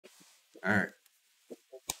Alright.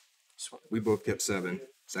 We both kept 7.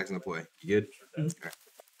 Saxon to play. You good? Alright.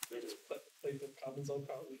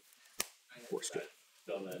 Of course, good.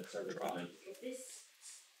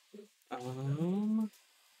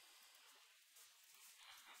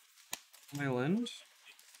 Island.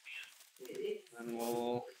 And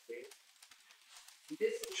we'll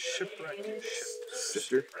shipwreck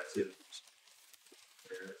Sister? Yep.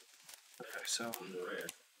 Okay, so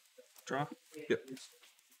draw. Yep.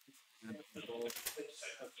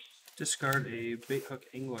 Discard a bait hook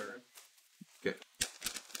angler. Okay.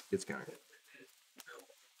 It's countered.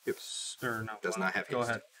 Yep. Or no. Does not have haste. Go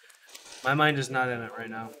ahead. My mind is not in it right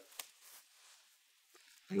now.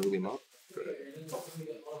 Move him up. Go ahead.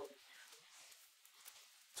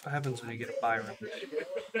 That's what happens when you get a buy run.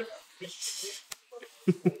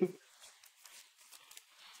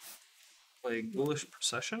 Play Ghoulish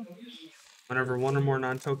Procession. Whenever one or more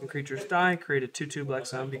non-token creatures die, create a 2/2 black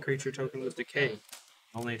zombie creature token with decay.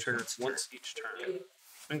 Only triggered once each turn.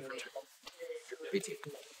 Swing for 2. 18.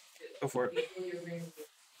 Go for it.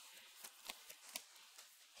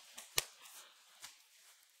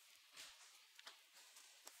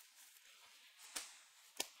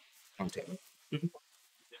 On table.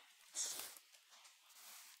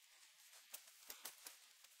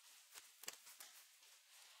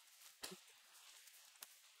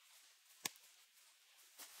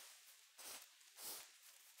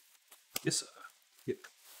 Yes, sir. Yep.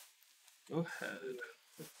 Go ahead.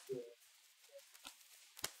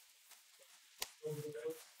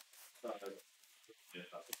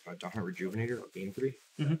 Dawn Rejuvenator, game 3.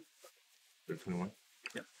 21.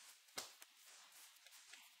 Yep.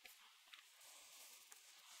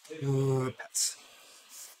 Pets.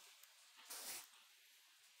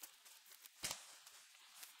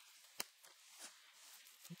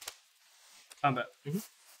 Combat.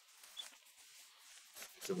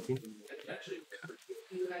 17.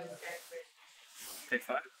 Pay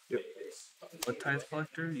 5. Yep. Blood Tithe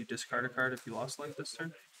Collector, you discard a card if you lost life this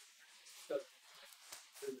turn.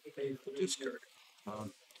 Discard.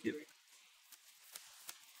 Yep.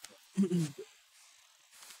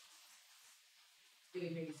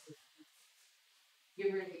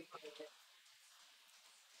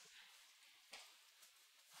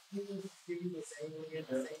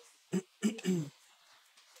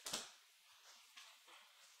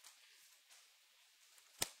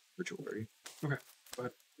 Ritual Berry. Okay, go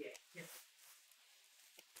ahead.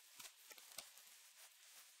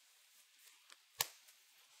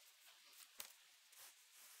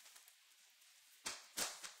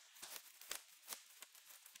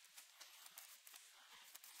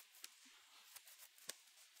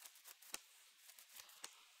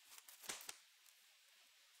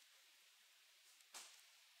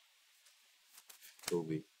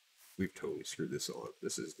 We've totally screwed this all up.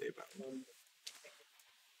 This is day bound.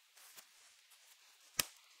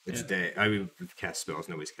 It's day. I mean, we've cast spells.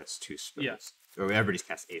 Nobody's cast 2 spells. Yes. Oh, everybody's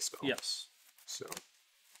cast a spell. Yes. So,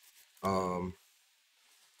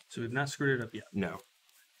 So we've not screwed it up yet. no.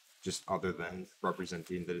 Just other than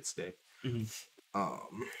representing that it's day.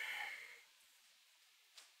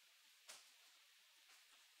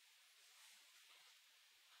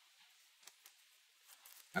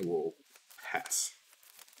 I will pass.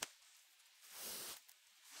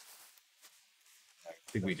 I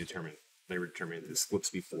think they determined this slips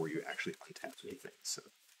before you actually untap anything. So,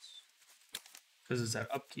 Because it's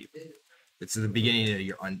that upkeep. it's the beginning of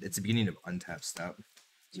it's the beginning of untap step.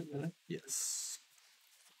 Is it really? Yes.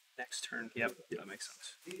 Next turn. Yep, that makes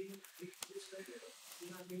sense.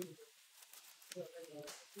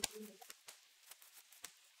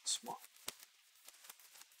 Swamp.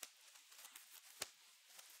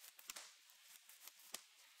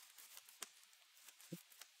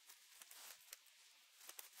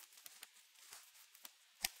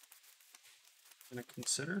 Gonna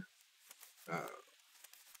consider.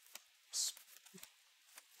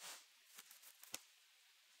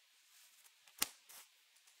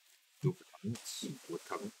 Go for covenants with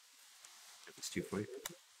covenant. If it's 2 fight.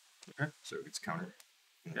 Okay. So it's counter.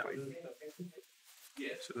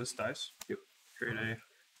 Yeah. So this dies. Yep. Create a.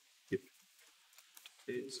 Yep.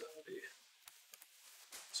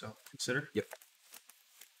 So consider. Yep.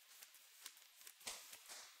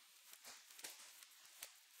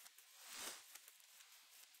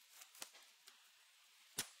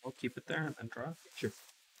 We'll keep it there and then draw. Sure.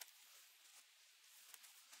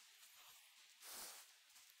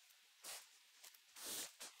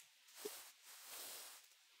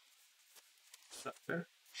 Is that fair?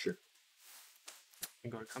 Sure.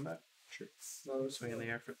 And go to combat. Sure. Swing in the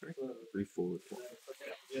air for 3. 3, 4, 4.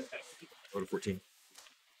 Go to 14. End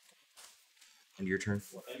of your turn.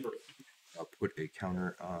 I'll put a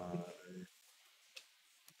counter on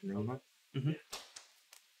Nova. Mm-hmm.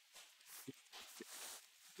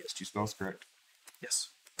 Yes, 2 spells, correct? Yes.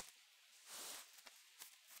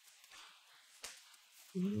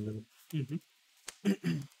 Mm-hmm.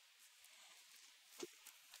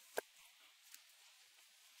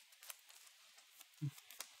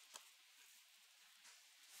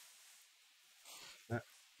 That.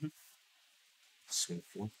 Swing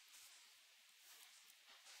 4.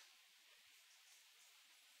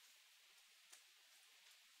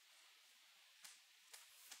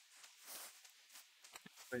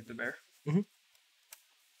 Wait, the bear. Mm-hmm.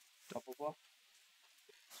 Double bluff.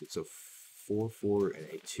 So it's a 4/4 and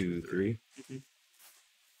a 2/3. Mm-hmm.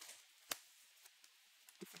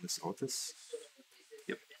 Defend this Altus.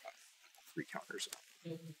 Yep. 3 counters.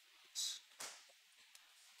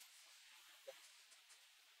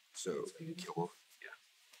 So kill. Yeah.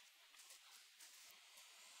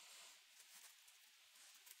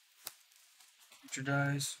 Creature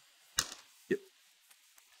dies. Yep.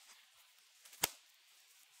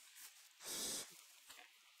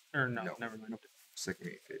 Or no, never mind. Second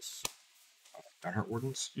main phase. Downheart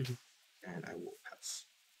Wardens. Mm-hmm. And I will pass.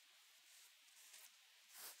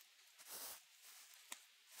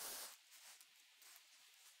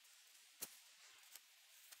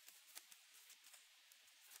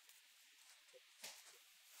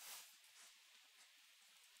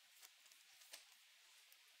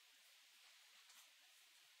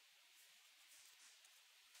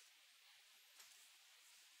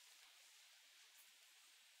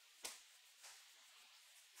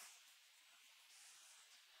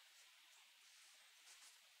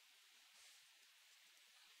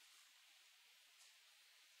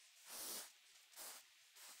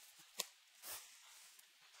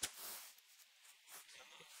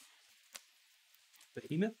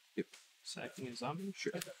 Behemoth? Yep. Sacking a zombie?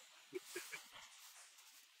 Sure.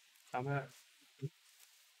 Combat.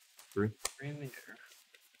 3. 3 in the air.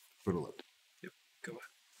 Put 11. Yep. Go ahead.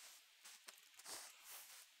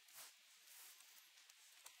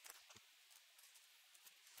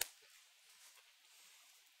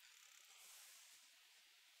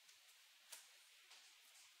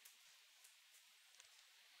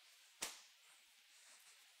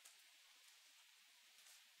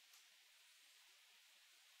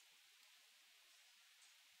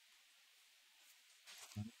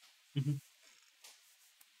 Mm-hmm.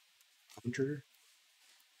 Open trigger.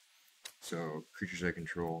 So creatures I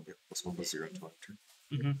control get +1/+0 until end turn.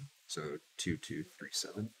 Mm-hmm. So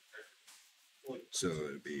 2/2/3/7. So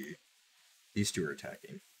it'd be these 2 are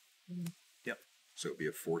attacking. Yep. So it'd be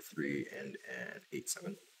a 4/3 and an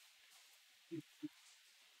 8/7.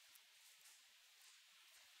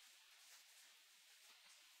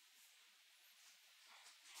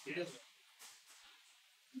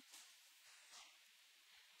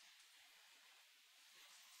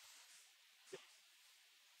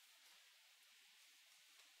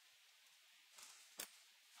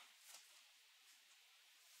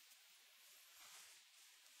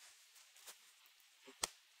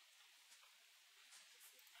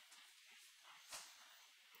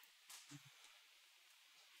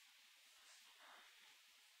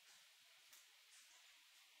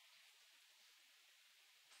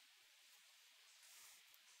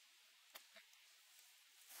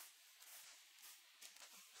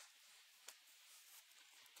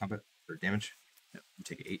 Combat or damage. Yep. You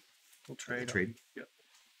take 8. We'll trade. Trade. Yep.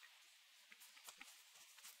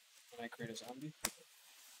 Can I create a zombie?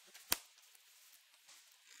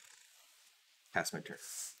 Pass my turn.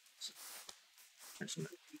 So,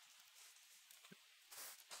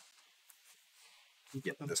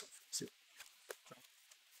 yeah, this one. See.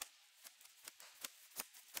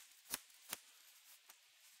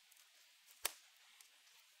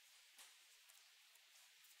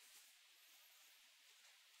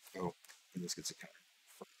 Oh, and this gets a counter.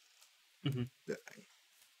 Mm-hmm. That thing.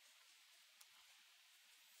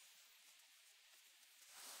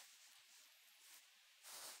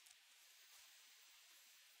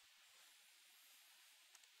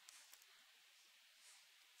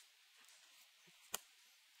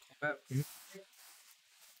 Combat.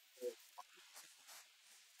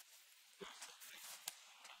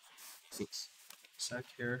 6. Sack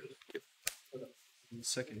here. Yep. And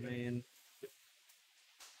second main.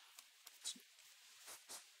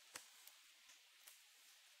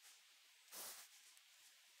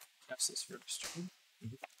 Cast this first turn.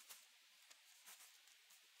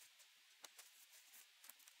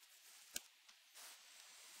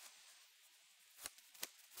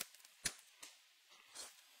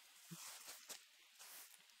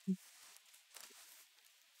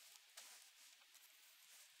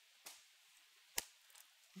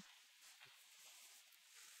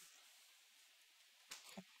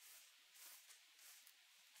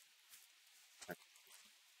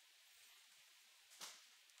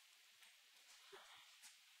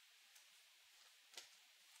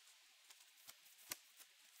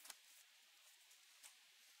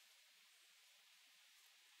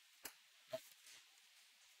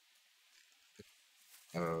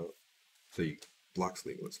 So you blocks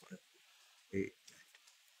legal is fine. 8.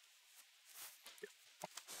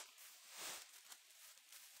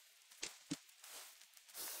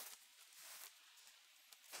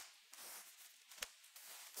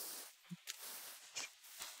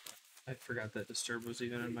 I forgot that Disturb was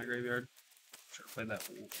even in my graveyard. Should have played that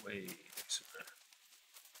way sooner.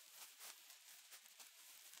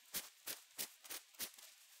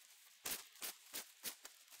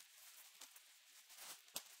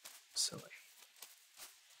 Silly.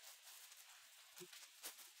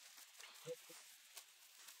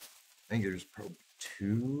 I think there's probably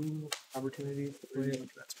 2 opportunities to play it.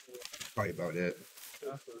 That's probably about it.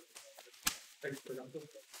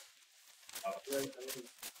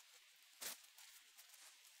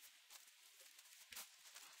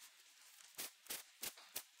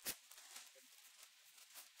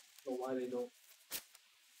 So why they don't?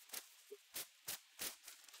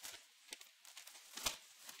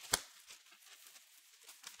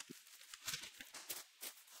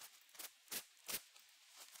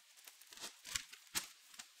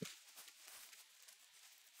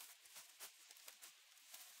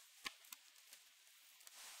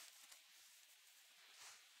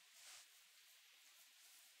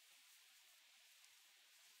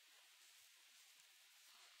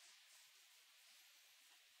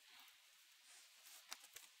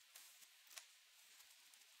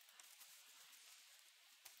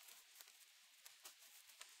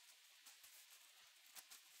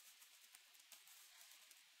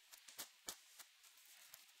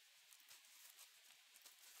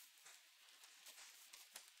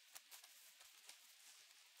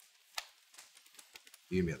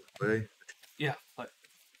 You mean the play? Yeah, play.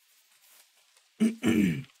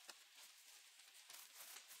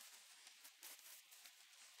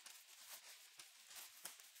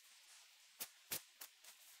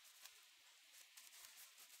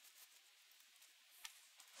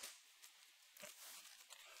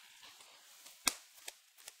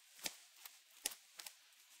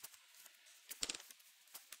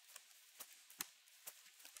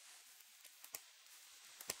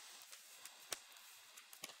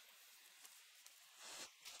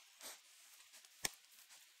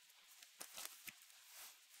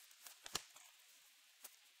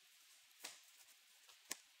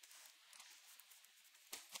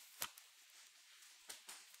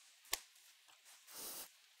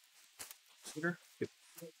 Suitor? Yep.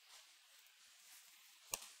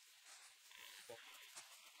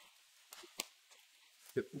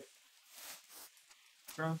 Yep.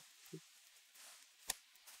 Draw.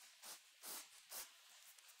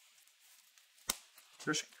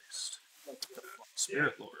 Fishing Priest.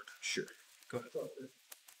 Spirit Lord. Sure. Go ahead.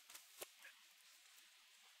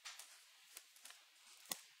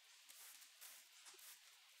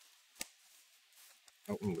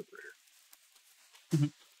 Outland Liberator.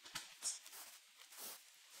 Mhm.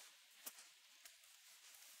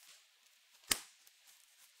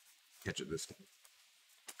 Catch it this time.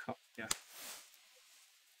 Oh, yeah.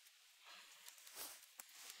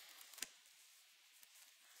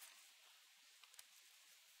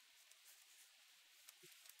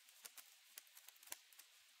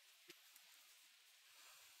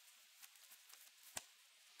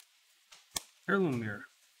 Heirloom Mirror.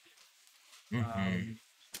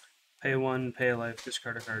 Pay 1, pay a life,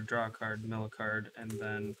 discard a card, draw a card, mill a card, and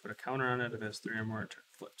then put a counter on it if it has 3 or more turn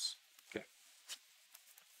flips. Okay.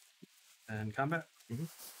 And combat. Mhm.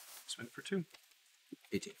 Swing for 2.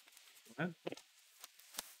 18. Go ahead.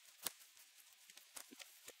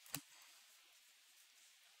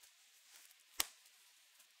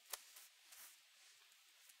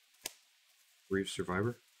 Reef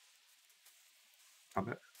Survivor.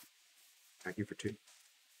 Combat. Attack you for 2.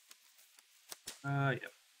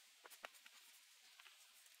 Yep.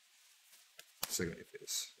 Second if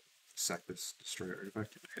it's sack this, destroy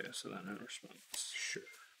artifact. Okay, so then in response, Sure.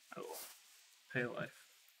 I will pay a life.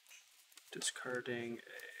 Discarding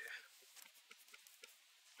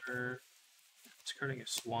discarding a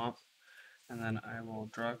swamp, and then I will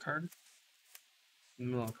draw a card,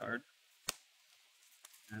 mill a card,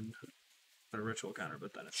 and put a ritual counter,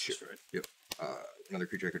 but then it's Sure. destroyed. Yep. Another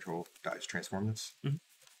creature I control dies. Transform this. Mhm.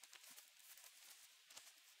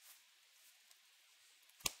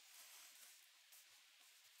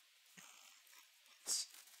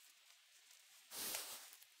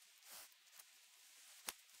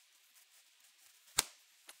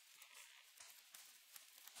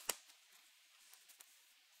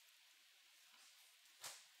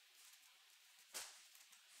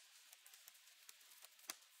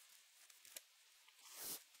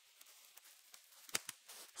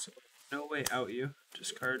 So no way out you.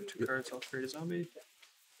 Discard 2 cards, I'll create a zombie.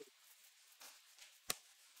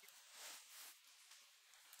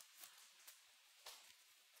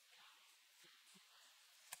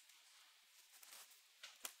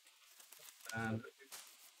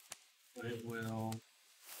 I will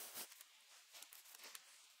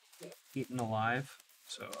Eaten Alive,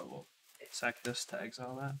 so I will sack this to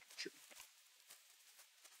exile that. Sure.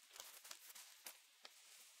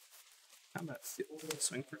 Combat.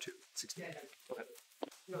 Swing for 2. 16. Go ahead.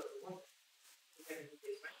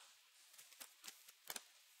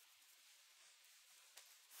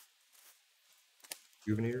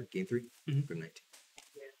 Juvenator, gain 3. Mhm. Good 19.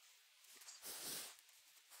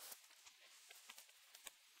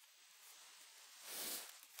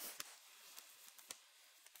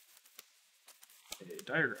 A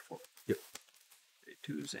Diagraph Orb. Yep. A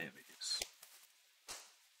 2 Zombies.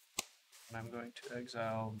 And I'm going to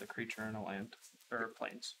exile the creature in a land, or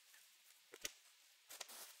plains.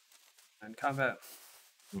 And combat.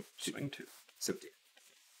 Swing 2. 17.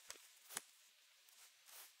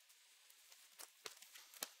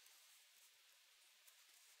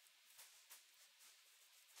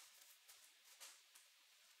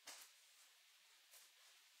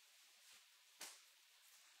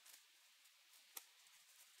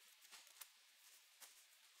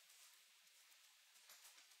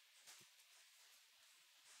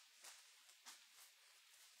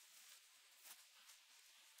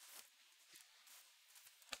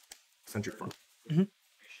 Centric Farm. Mhm.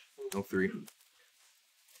 No 3.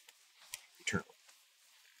 Eternal.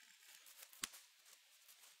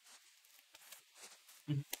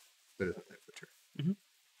 Mhm. Better than that for turn. Mhm.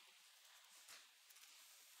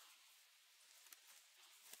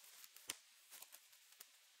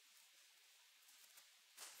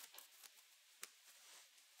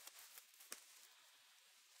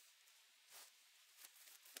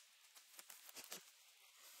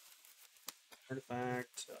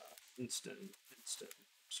 Artifact, instant,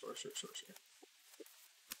 sorcerer.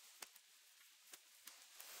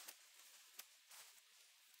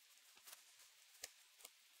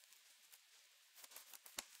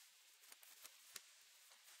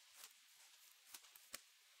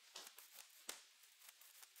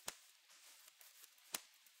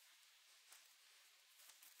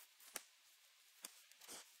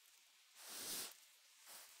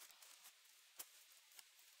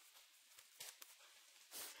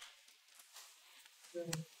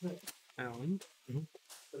 Island. Mhm.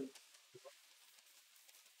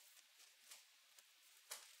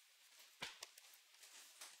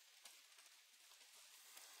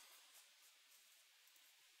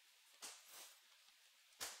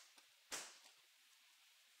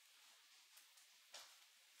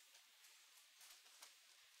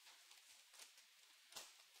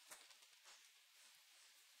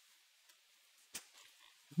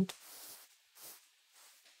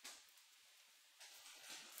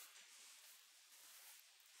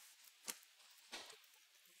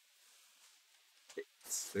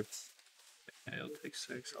 Six. Okay, I'll take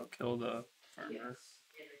 6. I'll kill the farmer.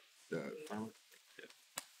 The Farmer.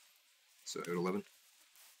 So at 11.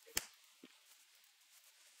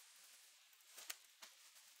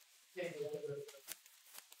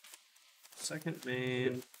 Second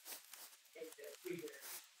main.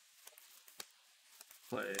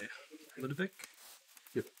 Play Ludovic.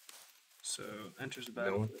 Yep. So enters the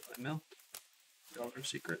battle Mill. with my mill. Delver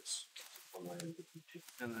Secrets.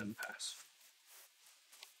 And then pass.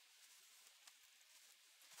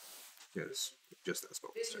 Yes, just that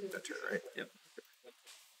spell. That turn, right? Yep.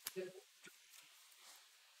 Yep.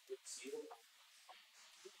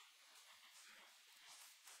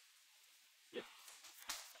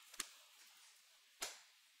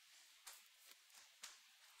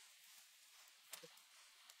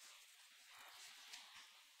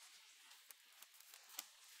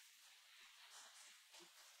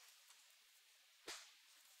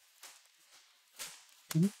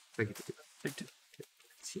 Thank you for that. Take 2.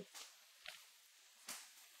 See.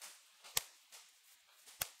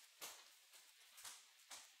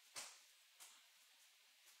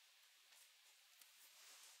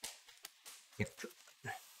 Yeah, sure.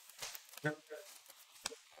 Yep.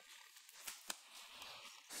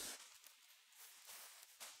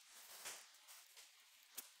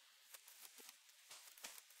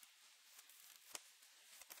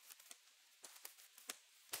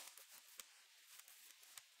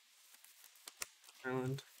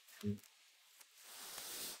 Island.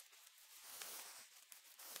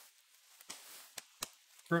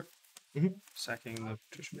 Correct. Sacking the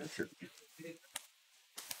Patrician. Sure.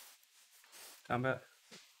 Combat.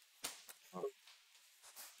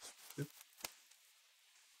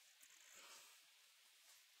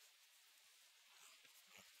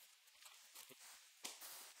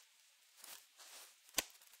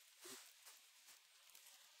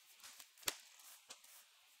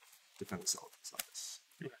 Defend the self size.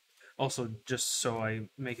 Also, just so I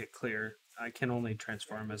make it clear, I can only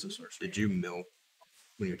transform as a sorcerer. Did you mill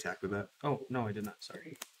when you attack with that? Oh, no, I did not.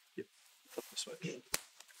 Sorry. Yep. Flip the switch.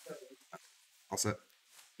 All set?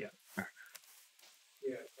 Yeah. All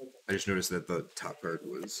right. I just noticed that the top card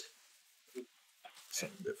was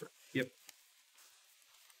something different. Yep.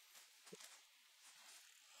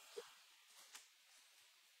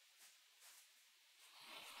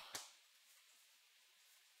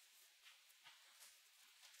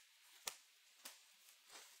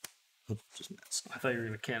 Just mess. I thought you were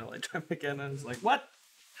going to candlelight trap again. I was like, what?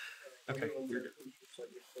 Okay, you're good.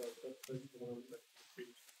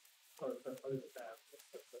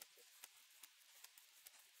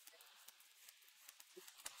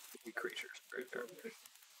 Creatures right there.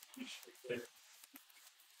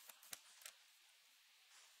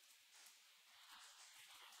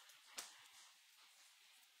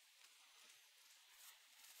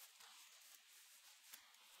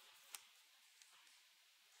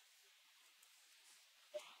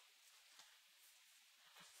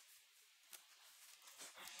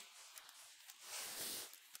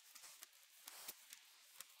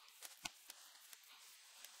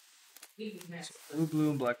 So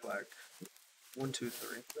blue, and black. 1, 2,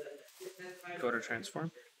 3. Go to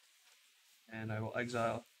transform, and I will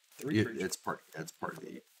exile 3 Yeah, creatures. it's part of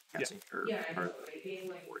the casting or part of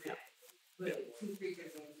the board. Yeah.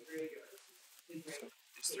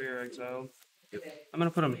 These 3 are exiled. I'm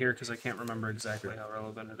gonna put them here because I can't remember exactly how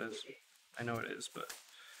relevant it is. I know it is, but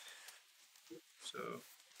so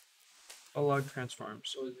Olog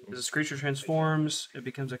transforms. As this creature transforms, it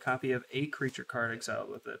becomes a copy of a creature card exiled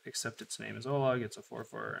with it, except its name is Olog. It's a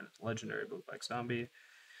 4/4 and it's legendary blue-black zombie.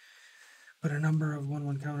 Put a number of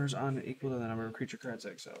 1/1 counters on it equal to the number of creature cards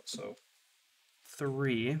exiled. So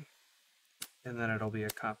 3, and then it'll be a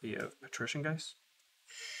copy of Patrician Geist.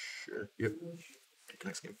 Sure. Yep.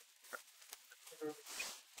 Next game.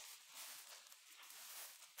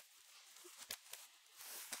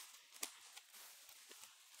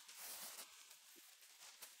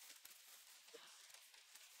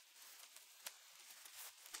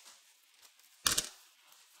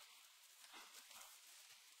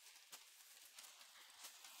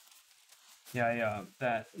 Yeah,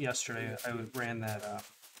 that yesterday I ran that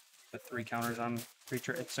the 3 counters on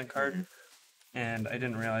creature instant card, and I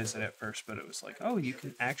didn't realize it at first, but it was like, oh, you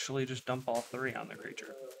can actually just dump all 3 on the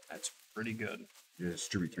creature. That's pretty good. You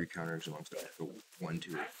distribute 3 counters. One's got to go 1,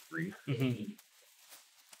 2, or 3. Mm-hmm.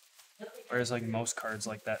 Whereas like most cards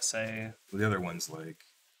like that say, Well, the other one's like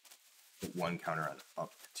 1 counter on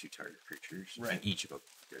up to 2 target creatures, right? And each of them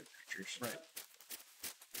target creatures, right?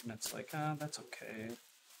 And it's like, that's okay.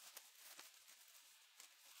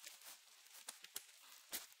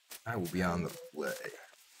 I will be on the play.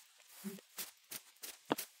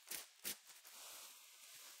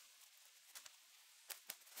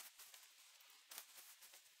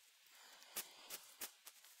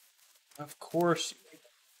 Of course.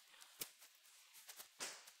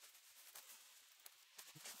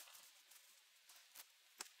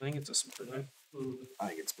 I think it's a split. I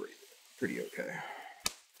think it's pretty okay.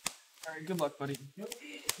 All right, good luck, buddy.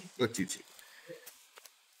 Look, 2/2.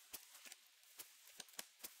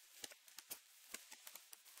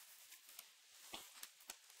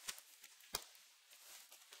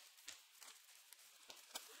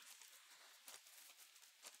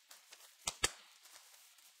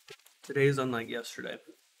 Today is unlike yesterday.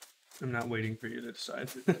 I'm not waiting for you to decide.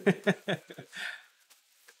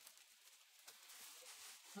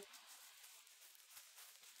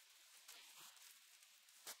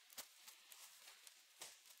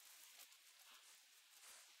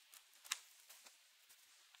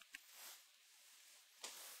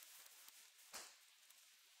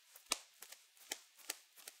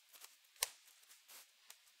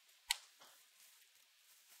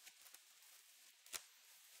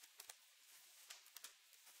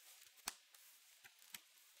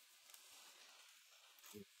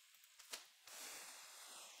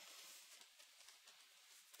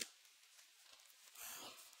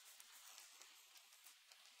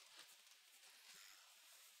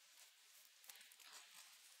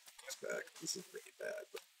 Back. This is pretty bad,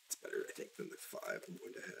 but it's better, I think, than the 5 I'm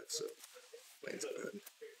going to have. So, Lance, go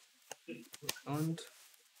ahead. And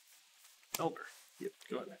Elder. Yep.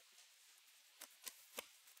 Go ahead.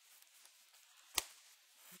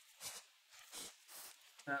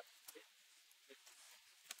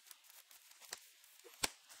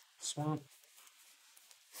 Swamp.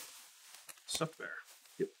 Stuff bear.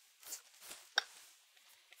 Yep.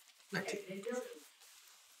 19.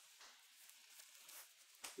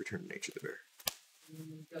 Return to nature the bear.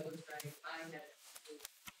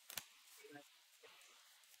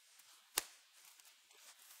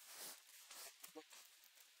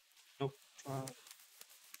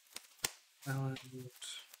 Talent.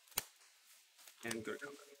 And go to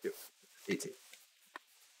combat. Yep. 18.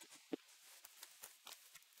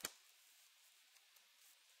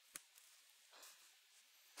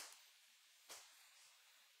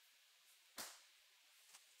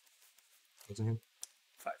 What's in here?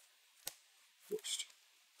 5. Forced.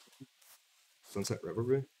 Sunset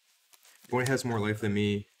Revelry. Opponent has more life than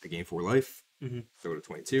me. I gain 4 life. Go to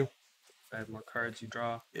 22. If I have more cards, you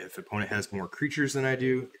draw. If opponent has more creatures than I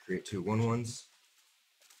do, I create 2 1/1s.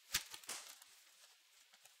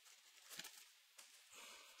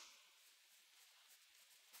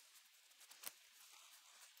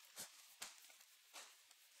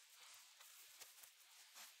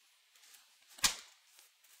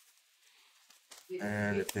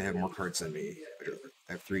 And if they have more cards than me,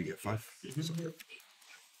 I have 3, you have 5. So,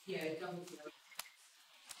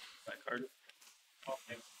 That card.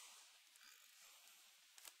 Okay.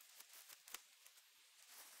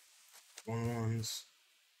 1/1s.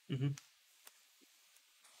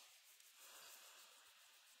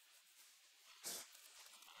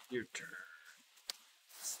 Your turn.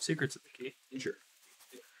 Secrets of the key. Sure.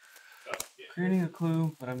 Creating a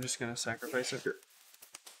clue, but I'm just gonna sacrifice it. Sure.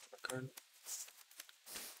 That card.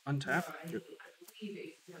 Untap. Yep.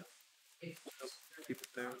 Keep it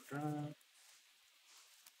there. Draw.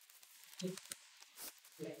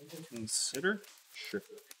 Consider. Sure.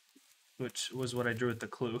 Which was what I drew with the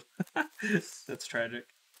clue. That's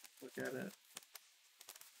tragic. Look at it.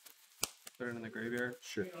 Put it in the graveyard.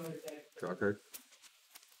 Sure. Draw a card.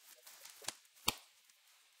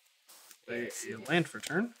 Play a land for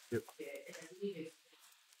turn. Yep.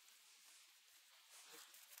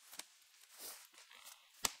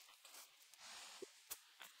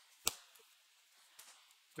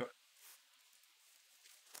 Go ahead.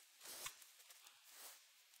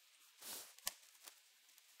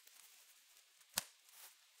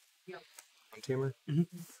 Untamer.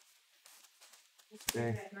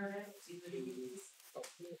 Okay.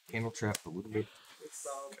 Candle trap for wood. Okay.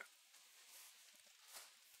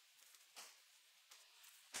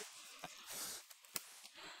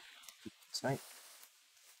 Snipe.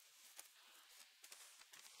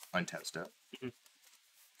 Untap step. Look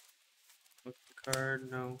at the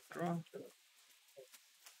card. No. Draw.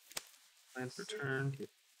 Land for turn.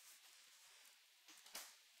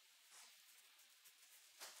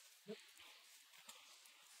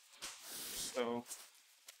 So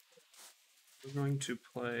we're going to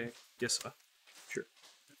play Gissa. Sure.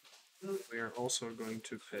 We are also going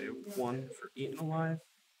to pay 1 for Eaten Alive,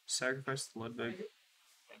 sacrifice the Ludwig,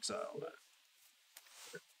 exile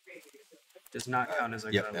that. Does not count as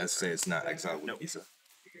exile. Yep, as say it's not exile with Nope. Visa.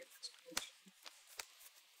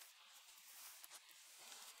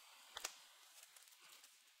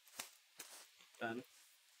 Then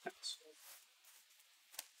pass.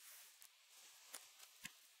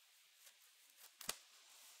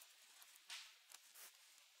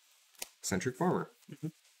 Centric Farmer.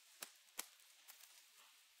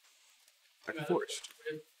 Back forced.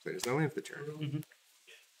 So there's no land for the turn.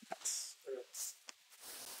 Yes.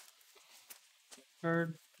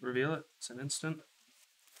 Card, reveal it. It's an instant.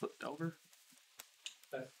 Flip Delver.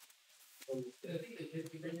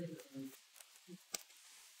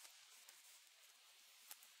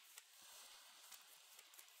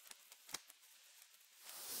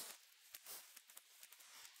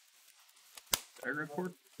 Dagger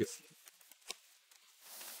Cord. Yep.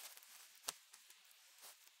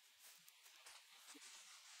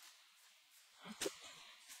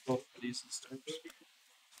 Both of these steps.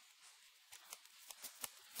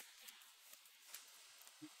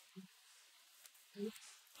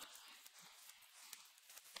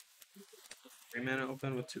 Three mana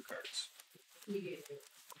open with 2 cards.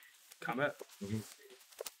 Combat.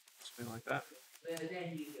 Something like that.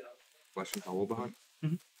 Flesh and Howl behind.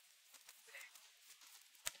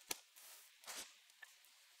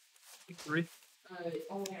 3. Go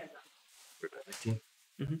to 19.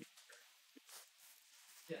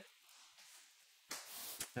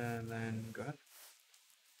 And then go ahead.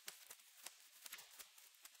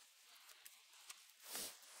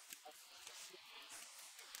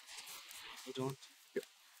 Vigilant. Yep.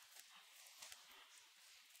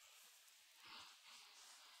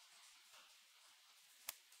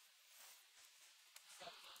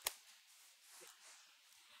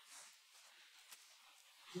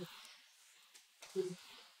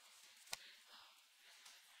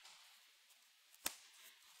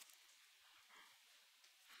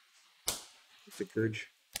 The Courage.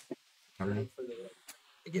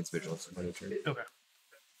 Against Vigilance. Okay.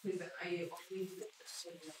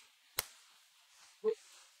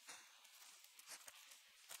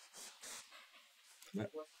 Yeah.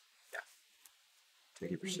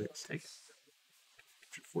 Take it for 6. Take it.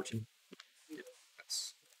 14. Yep.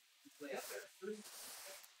 That's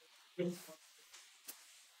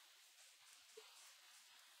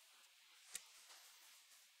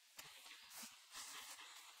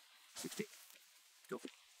 16. go.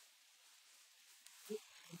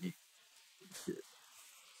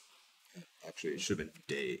 Actually, it should have been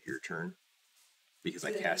day your turn. Because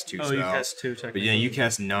I cast 2 Oh, spells. you cast 2 technically. But yeah, you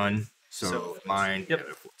cast none. So mine. Yep.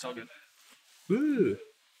 It's all good. Woo!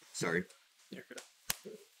 Sorry. You're good.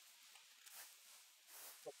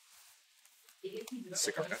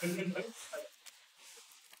 Sick of that.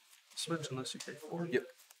 Switch unless you take 4. Yep.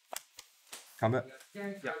 Combat.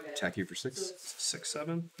 Yeah. Attack you for 6. 6,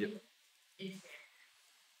 7. Yep.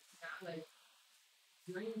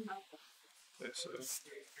 Okay, so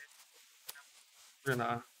we're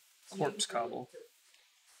gonna corpse cobble.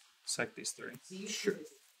 Sack these 3. Sure.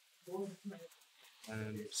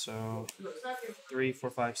 And so 3,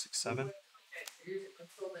 4, 5, 6, 7.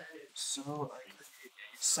 So I create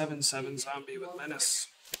a 7/7 zombie with menace.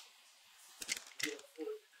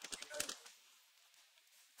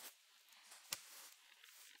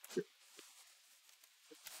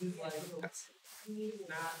 That's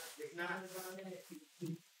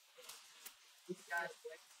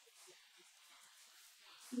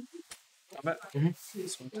Combat. Mhm.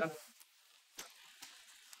 This one 10.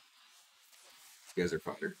 You guys are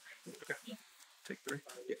fodder. Okay. Take 3.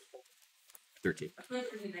 Yeah. 13.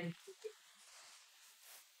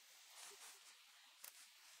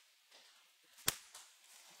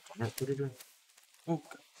 What are you doing? Oh,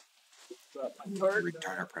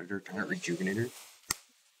 Return our predator. Turn our rejuvenator.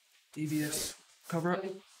 devious. Cover up.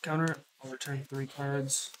 Counter it. I'll return 3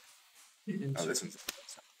 cards. Oh, this one's.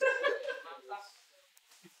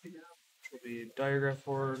 Will be Diagraph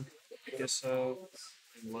Horde, Garrison,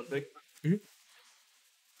 and Ludwig. Mm-hmm.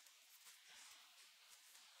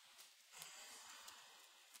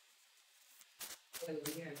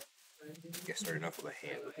 Yeah, starting off with a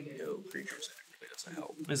hand with no creatures actually doesn't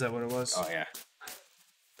help. Is that what it was? Oh yeah.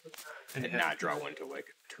 And And not draw one to like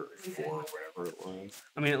turn 4 or whatever it was.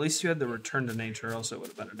 I mean, at least you had the return to nature, else it would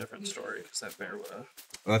have been a different story, because that bear would have.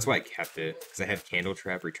 Well, that's why I kept it, because I had Candle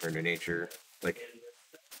Trap, Return to Nature, like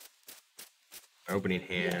my opening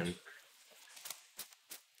hand.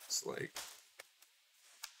 It's like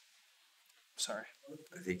Sorry.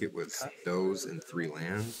 I think it was those and 3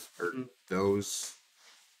 lands, or Mhm. those.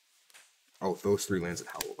 Oh, those 3 lands and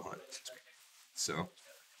Howl of the Hunt. So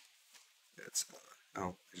that's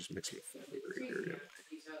oh, I just mixed with here.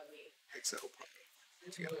 Exile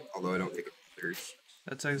together. Although I don't think it matters.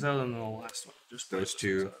 That's exiled in the last one. Just Those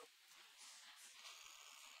 2.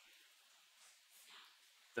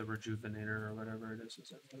 The Rejuvenator or whatever it is.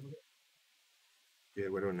 Yeah,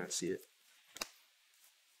 why don't I see it?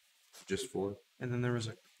 Just 4. And then there was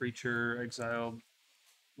a creature exiled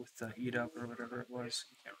with the Eat Up or whatever it was.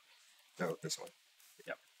 You can't Oh, this one.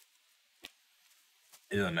 Yep.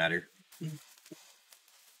 It doesn't matter.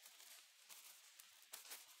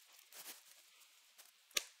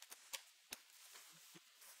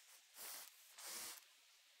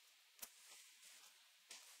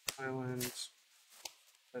 Islands.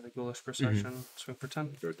 By the Ghoulish Procession. Swing for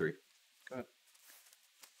 10. Go 3. Go ahead.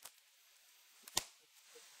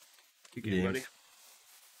 You Games. get ready.